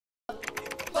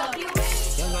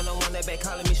Young on the one that back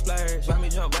calling me splurge. Why me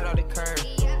jump right off the curb?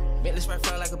 Bentley spread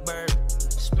fly like a bird.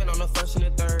 Spin on the first and the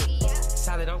third.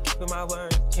 Solid, I'm keeping my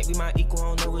word. Can't be my equal,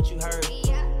 I don't know what you heard.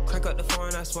 Crank up the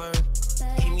foreign, I swerve.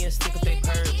 Keep me a stick if they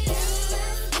purge.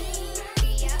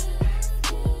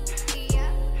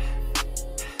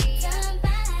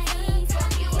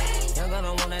 Young on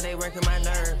the one that they working my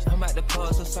nerves. I'm about to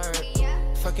pause to serve.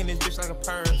 Fucking this bitch like a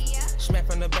perm. Smack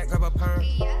from the back, grab a perm.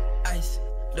 Ice,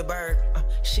 the bird.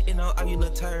 Shitting on all you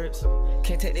little turds.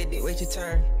 Can't take that dick, wait your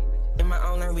turn. In my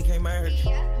own lane, we can't merge.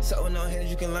 So with no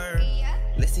hands, you can learn.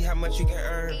 Let's see how much you can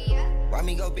earn. Why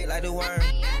me go big like the worm?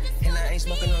 And I ain't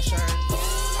smoking no shirt.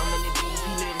 I'm in the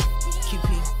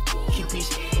QP.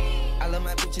 I love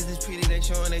my bitches, it's pretty. They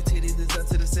showing their titties, it's up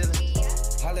to the ceiling.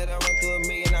 I let her run through a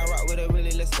million, I rock with her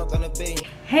really, let's fuck on a billion.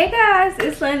 Hey guys,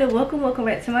 it's Linda. Welcome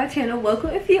back to my channel.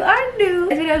 Welcome if you are new.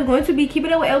 This video is going to be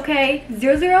Keeping It With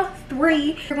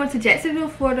LK003. We're going to Jacksonville,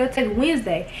 Florida. It's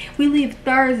Wednesday. We leave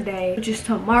Thursday, which is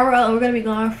tomorrow, and we're going to be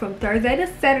gone from Thursday to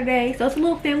Saturday. So it's a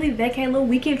little family vacation, little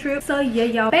weekend trip. So yeah,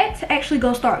 y'all, back to actually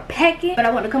go start packing. But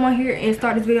I want to come on here and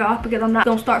start this video off because I'm not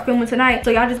going to start filming tonight.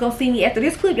 So y'all just going to see me after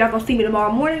this clip. Y'all going to see me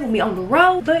tomorrow morning when we on the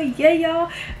road. But yeah,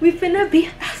 y'all, we finna be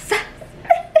outside.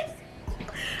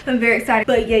 I'm very excited.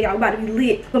 But yeah, y'all, about to be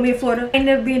lit. Gonna be in Florida. Ain't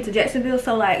never been to Jacksonville,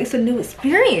 so like it's a new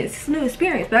experience. It's a new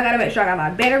experience. But I gotta make sure I got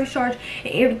my battery charged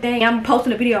and everything. I'm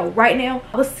posting a video right now.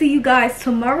 I will see you guys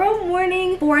tomorrow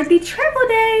morning for the travel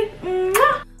day.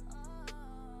 Mwah!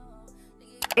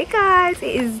 Hey guys,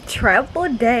 it is travel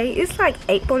day. It's like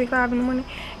 8:45 in the morning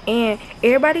and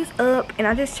everybody's up, and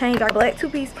I just changed our black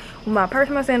two-piece with my purse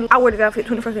and my sandals. I wore this outfit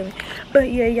 24/7. But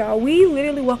yeah, y'all, we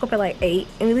literally woke up at like 8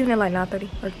 and we leaving at like 9:30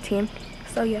 or 10.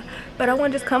 So yeah, but I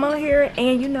want to just come on here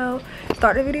and, you know,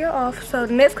 start the video off. So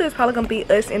the next clip is probably gonna be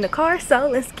us in the car. So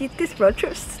let's get this road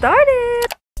trip started.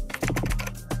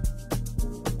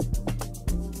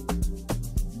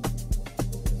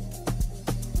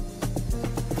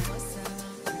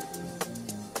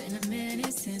 Been a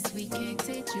minute since we kicked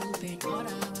it. You've been caught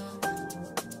up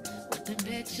with the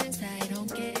bitches. I don't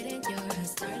get it. You're a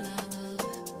star love.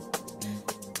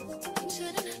 You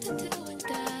shouldn't have to deal with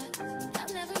that.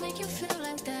 I'll never make you feel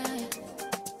like that.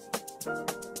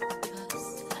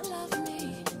 'Cause I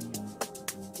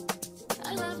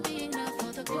love me enough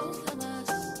for the both of us.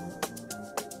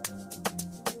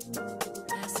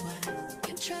 That's why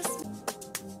you trust me.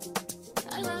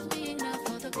 I love me enough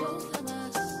for the both of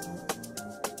us.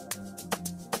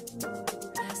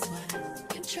 That's why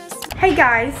you trust me. Hey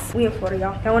guys, we in Florida,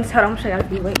 y'all. Y'all want to tell them I'm showing y'all the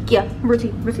view, right? Yeah,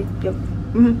 routine, yep.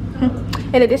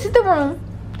 And then this is the room.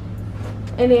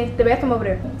 And then the bathroom over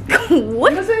there.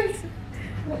 What?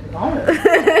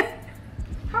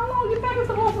 How long you think it's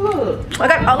supposed to look?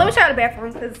 Okay, oh, let me show you the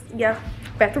bathroom, because yeah,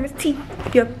 bathroom is tea.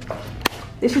 Yep.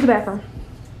 This is the bathroom.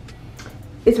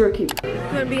 It's real cute. You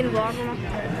wanna be in the vlog room?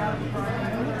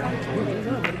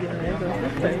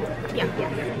 Yeah.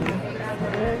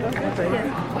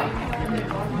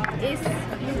 It's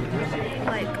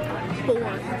like 4 or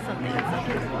something.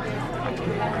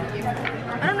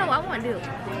 I don't know what I want to do.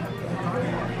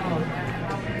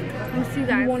 Let me see you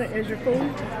guys. You want it as your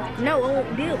food? No, I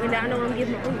won't deal with that. I know what I'm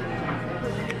giving my food.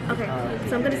 Okay,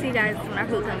 so I'm gonna see you guys when our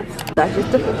food comes. That's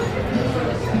just the food.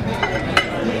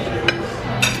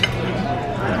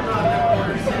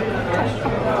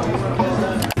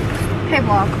 Hey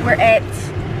vlog, we're at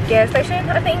gas station,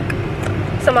 I think.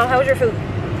 So mom, how was your food?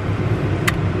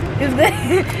 It was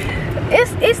good.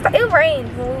 It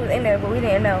rained when we was in there, but we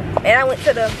didn't know. And I went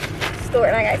to the store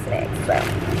and I got snacks. So,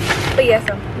 but yeah,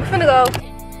 so we're finna go.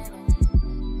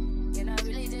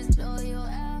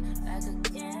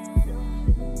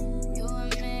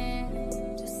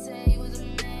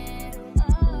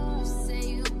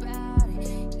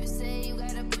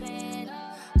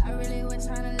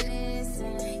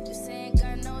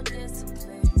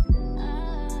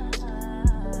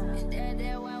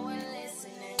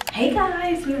 Hey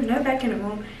guys, we're now back in the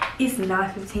room. It's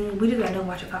 9:15. We just got done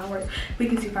watching fireworks. We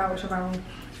can see fireworks from our room.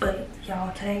 But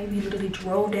y'all, today we literally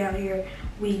drove down here.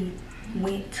 We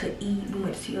went to eat. We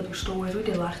went to see other stores. We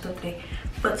did a lot of stuff today.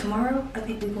 But tomorrow, I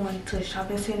think we're going to a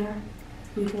shopping center.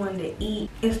 We're going to eat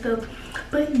and stuff.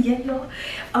 But yeah, y'all,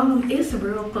 it's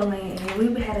real fun and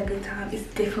we've had a good time. It's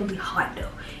definitely hot though.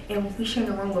 And we share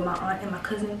a room with my aunt and my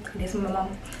cousin. And this is my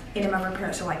mom. And then my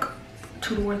grandparents are like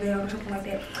 2 doors down or something like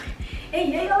that.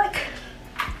 And yeah, y'all, like,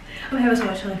 I'm having so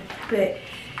much fun. But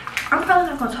I'm probably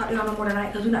not gonna talk to y'all no more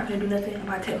tonight because we're not gonna do nothing. I'm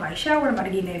about to take my shower. I'm about to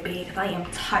get in that bed because I am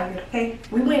tired. Okay,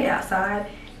 we went outside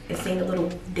and seen a little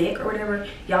deck or whatever.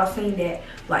 Y'all seen that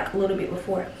like a little bit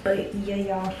before. But yeah,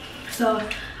 y'all, so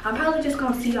I'm probably just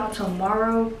gonna see y'all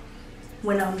tomorrow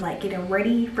when I'm like getting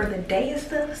ready for the day and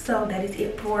stuff. So that is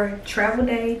it for travel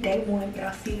day 1.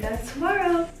 Y'all see you guys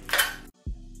tomorrow.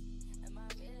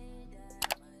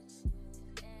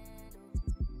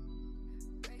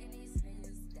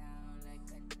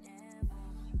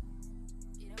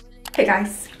 Hey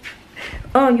guys,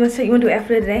 you want to do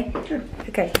after today? Sure.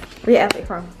 Okay, where your outfit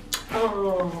from?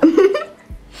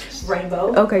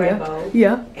 Rainbow. Okay, Rainbow.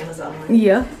 Yeah. Amazon.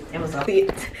 Yeah. Amazon.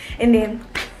 And then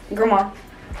grandma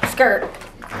skirt.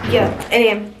 Yeah. And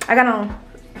then I got on.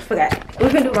 I forgot. We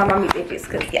can do my mommy bitches,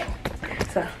 cause yeah.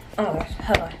 So oh my gosh,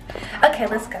 hold on. Okay,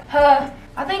 let's go.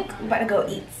 I think we're about to go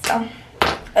eat. So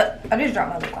I just dropped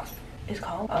my lip gloss. It's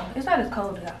cold. Oh, it's not as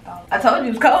cold as I thought. I told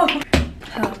you it's cold.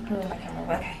 Move my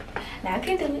camera. Okay. Now I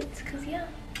can do it, cause yeah.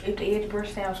 If the edge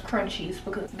brush sounds crunchy, it's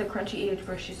because the crunchy edge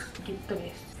brushes get the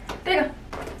best. There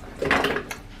you go.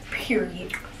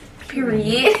 Period.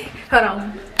 Period. Hold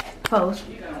on. Pose.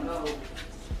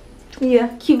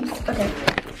 Yeah, cute. Okay.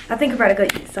 I think we're about to go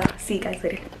eat, so see you guys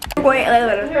later. We're going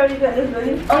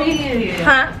later. Oh yeah.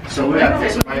 Huh? So we have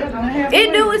this, right?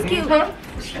 It do, it's cute. Huh?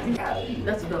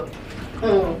 That's dope.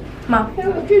 Mom.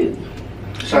 That's cute.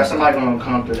 So somebody gonna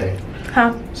come through there.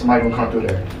 Huh? Somebody gonna come through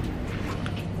there.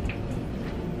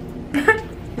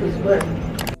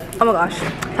 Oh my gosh.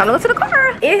 Time to go to the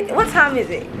car. What time is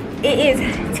it? It is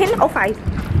 10:05.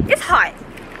 It's hot.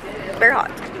 Very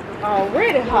hot.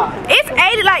 Already hot. It's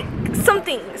 80 like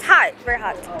something. It's hot. Very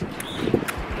hot.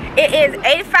 It is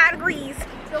 85 degrees.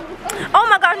 Oh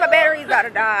my gosh, my battery's about to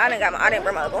die. I didn't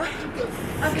bring my other one.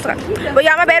 But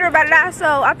yeah, my battery about to die.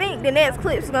 So I think the next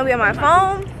clip is gonna be on my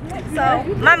phone. So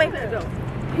mommy.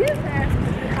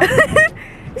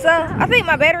 So I think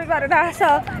my battery's about to die.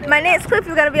 So my next clip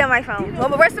is gonna be on my phone. Well,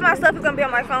 the rest of my stuff is gonna be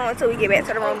on my phone until we get back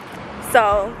to the room.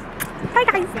 So hi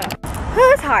guys.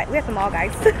 It's hot. We at the mall,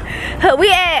 guys.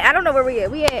 I don't know where we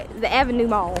at. We at the Avenue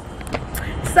Mall.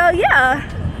 So yeah.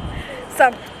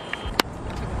 So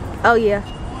oh yeah.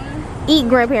 Eat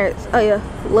grandparents. Oh yeah.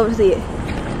 Love to see it.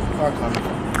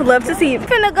 Love to see it. We're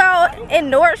finna go in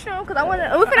Nordstrom because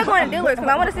we're finna go in Dillard's because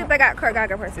I wanna see if they got Kurt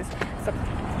Geiger purses. So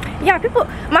yeah, people,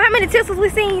 how many Teslas we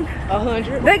seen?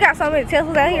 100. They got so many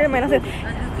Teslas out here, man. I said,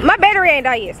 my battery ain't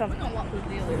died yet, so.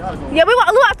 Yeah, we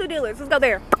walk through Dillard's. Let's go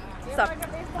there. So,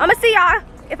 I'm gonna see y'all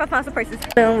if I find some purses.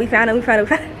 We found it.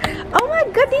 Oh my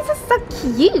god, these are so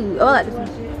cute. Oh, I like this one.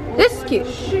 This is cute.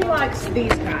 She likes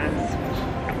these kinds.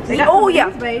 Oh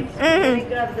yeah.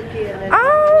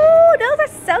 Oh, those are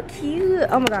so cute.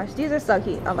 Oh my gosh, these are so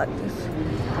cute. I like this.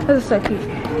 Those are so cute.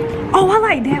 Oh, I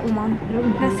like that one, Mom.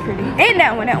 That's pretty. And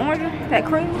that one, that orange, that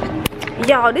cream.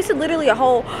 Y'all, this is literally a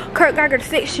whole Kurt Geiger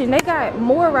section. They got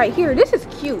more right here. This is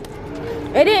cute.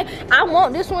 And then I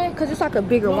want this one because it's like a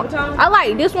bigger one. I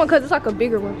like this one because it's like a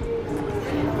bigger one.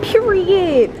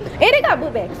 Period. And they got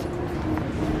book bags.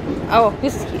 Oh,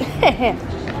 this is cute.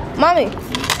 Mommy,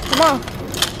 come on.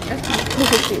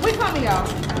 This is cute. Wait, come y'all.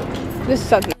 This is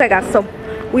so cute. I got some.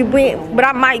 We went, but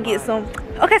I might get some.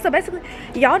 Okay, so basically,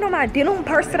 y'all know my denim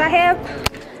purse that I have.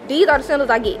 These are the sandals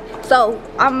I get, so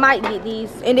I might get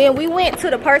these. And then we went to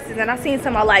the purses and I seen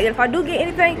some I like. And if I do get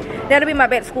anything, that'll be my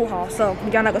back to school haul. So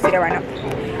y'all not gonna see that right now.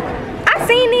 I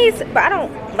seen these, but I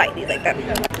don't like these like that.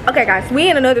 Okay, guys, we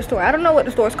in another store. I don't know what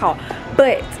the store's called,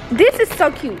 but this is so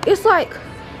cute. It's like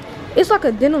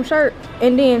a denim shirt,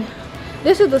 and then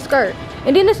this is the skirt,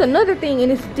 and then it's another thing,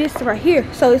 and it's this right here.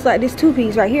 So it's like this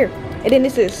two-piece right here, and then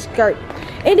this is skirt,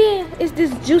 and then it's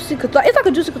this juicy couture. It's like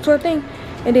a juicy couture thing,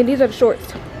 and then these are the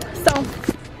shorts. So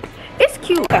it's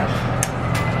cute.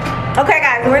 Okay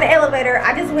guys, we're in the elevator.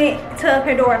 I just went to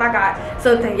Pandora and I got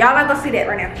something. Y'all not gonna see that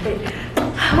right now, but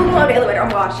we're going to the elevator. Oh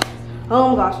my gosh.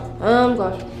 Oh my gosh. Oh my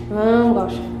gosh. Oh my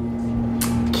gosh.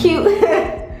 Cute.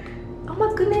 Oh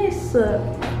my goodness.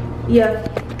 Yeah.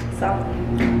 So,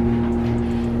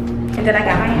 and then I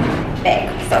got my bag.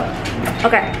 So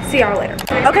okay, see y'all later.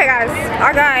 Okay guys,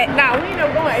 I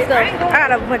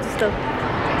got a bunch of stuff.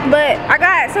 But I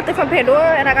got something from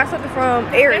Pandora and I got something from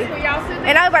Aerie.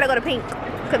 And I'm about to go to Pink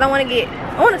because I want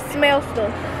to smell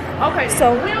stuff. Okay.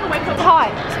 So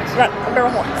hot, like very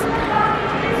hot.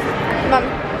 Mom,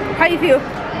 how you feel?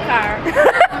 Tired.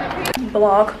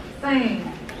 Vlog. Same.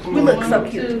 We look so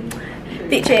cute.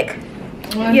 Fit check.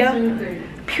 Yeah.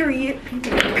 Period.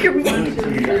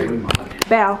 Period.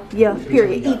 Bow. Yeah.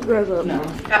 Period. Eat girls up.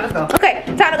 Time to go. Okay.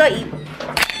 Time to go eat.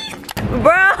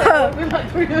 Bro,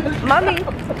 mommy,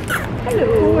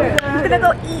 hello. We're gonna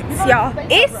go eat, y'all.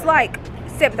 It's like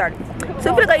 7:30,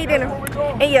 so we're gonna go eat dinner.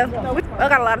 And yeah, I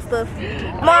got a lot of stuff.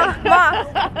 Ma,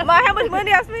 how much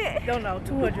money I spent? Don't know,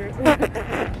 200.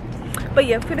 But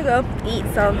yeah, we're gonna go eat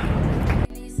some.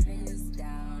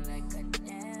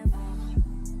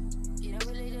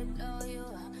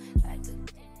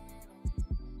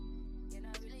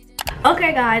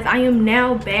 Okay guys, I am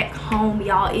now back home,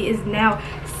 y'all. It is now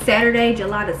Saturday,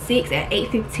 July the 6th at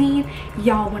 8:15.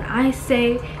 Y'all, when I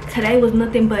say today was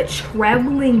nothing but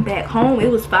traveling back home, it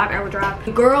was 5-hour drive.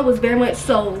 The girl was very much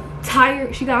so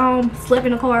tired. She got home, slept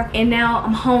in the car, and now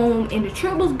I'm home, and the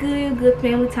trip was good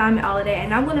family time and all of that.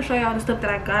 And I'm gonna show y'all the stuff that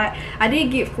I got. I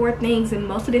did get 4 things, and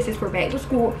most of this is for back to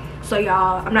school. So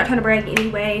y'all, I'm not trying to brag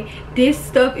anyway. This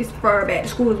stuff is for back to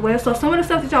school as well. So some of the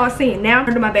stuff that y'all are seeing now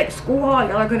under my back to school haul,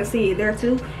 y'all are gonna see it there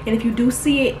too. And if you do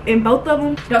see it in both of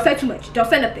them, don't say too much, don't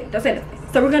say nothing, don't say nothing.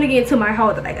 So we're gonna get into my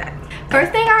haul that I got.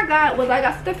 First thing I got was, I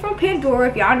got stuff from Pandora.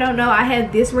 If y'all don't know, I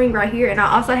have this ring right here, and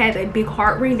I also have a big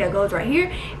heart ring that goes right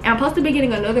here. And I'm supposed to be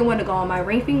getting another one to go on my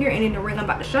ring finger, and then the ring I'm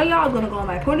about to show y'all is gonna go on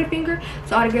my pointer finger.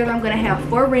 So altogether I'm gonna have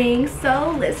 4 rings.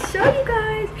 So let's show you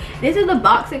guys. This is the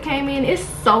box it came in. It's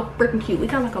so freaking cute. We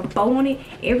got like a bow on it,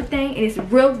 everything, and it's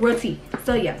real tea.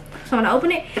 So yeah, so I'm gonna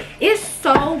open it. It's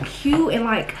so cute, and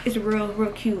like it's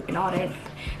real cute and all that.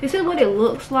 This is what it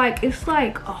looks like. It's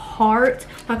like a heart,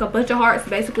 like a bunch of hearts,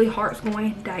 basically hearts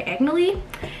going diagonally.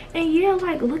 And yeah,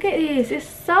 like look at this, it's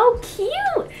so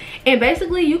cute. And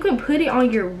basically you can put it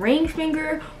on your ring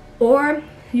finger, or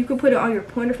you can put it on your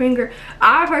pointer finger.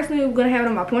 I personally am gonna have it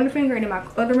on my pointer finger, and then my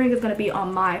other ring is gonna be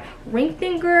on my ring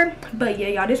finger. But yeah,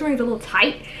 y'all, this ring is a little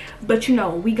tight, but you know,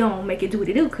 we gonna make it do what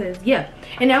it do, cause yeah.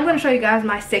 And now I'm gonna show you guys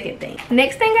my second thing.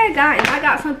 Next thing I got is, I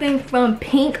got something from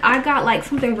Pink. I got like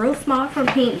something real small from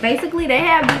Pink. Basically they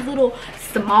have these little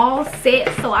small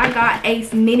sets. So I got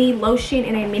a mini lotion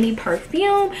and a mini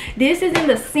perfume. This is in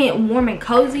the scent Warm and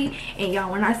Cozy, and y'all,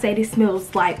 when I say this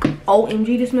smells like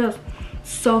OMG, this smells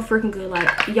so freaking good.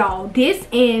 Like y'all, this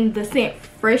in the scent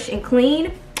Fresh and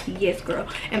Clean. Yes girl.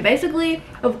 And basically,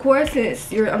 of course,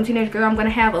 since I'm a teenage girl, I'm gonna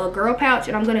have a girl pouch,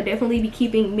 and I'm gonna definitely be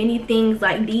keeping many things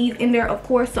like these in there, of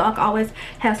course, so I can always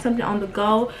have something on the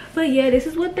go. But yeah, this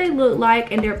is what they look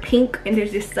like, and they're pink, and they're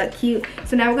just so cute.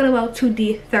 So now we're gonna go to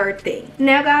the third thing.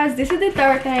 Now guys, this is the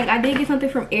third thing. I did get something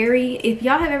from Aerie. If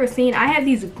y'all have ever seen, I have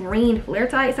these green flare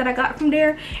tights that I got from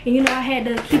there, and you know, I had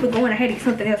to keep it going. I had to get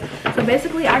something else. So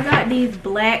basically I got these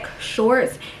black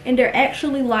shorts, and they're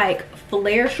actually like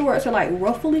flare shorts, or like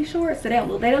ruffly shorts. So they don't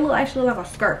look actually like a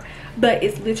skirt, but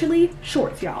it's literally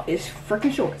shorts, y'all. It's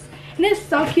freaking shorts, and it's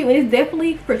so cute. And it's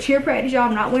definitely for cheer practice, y'all.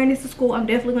 I'm not wearing this to school. I'm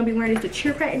definitely gonna be wearing this to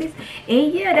cheer practice.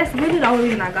 And yeah, that's really the only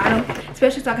reason I got them,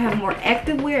 especially so I can have more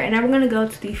active wear. And now we're gonna go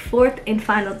to the 4th and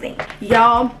final thing.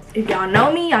 Y'all, if y'all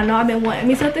know me, y'all know I've been wanting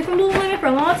me something from Lululemon for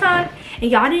a long time,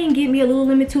 and y'all didn't get me a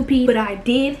Lululemon 2P, but I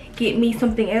did get me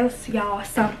something else, y'all.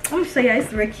 So I'm gonna show y'all. It's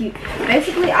very cute.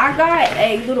 Basically I got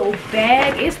a little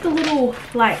bag. It's the little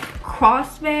like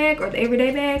cross bag, or the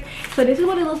everyday bag. So this is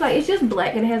what it looks like. It's just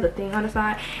black, and it has a thing on the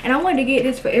side, and I wanted to get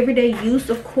this for everyday use,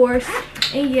 of course.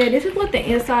 And yeah, this is what the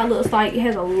inside looks like. It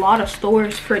has a lot of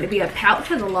storage. For it to be a pouch,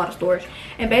 has a lot of storage,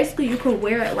 and basically you can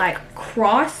wear it like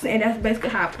cross, and that's basically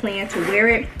how I plan to wear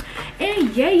it.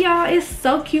 And yeah, y'all, it's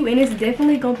so cute, and it's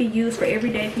definitely gonna be used for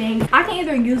everyday things. I can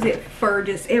either use it for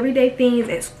just everyday things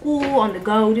at school, on the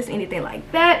go, just anything like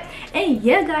that. And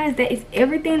yeah guys, that is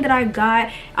everything that I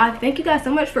got. I thank you guys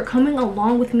so much for coming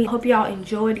along with me. Hope y'all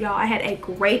enjoyed, y'all. I had a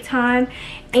great time.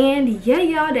 And yeah,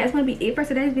 y'all, that's gonna be it for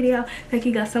today's video. Thank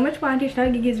you guys so much for watching. Make sure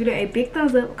to give this video a big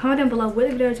thumbs up. Comment down below what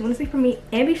videos you want to see from me,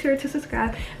 and be sure to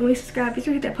subscribe. And when you subscribe, be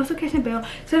sure to hit that post notification bell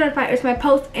so notified every time I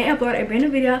post and upload a brand new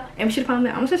video. And be sure to follow me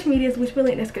on social medias, which will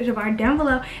link in the description bar down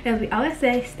below. And as we always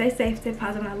say, stay safe, stay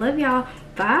positive, and I love y'all.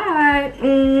 Bye.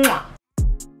 Mwah.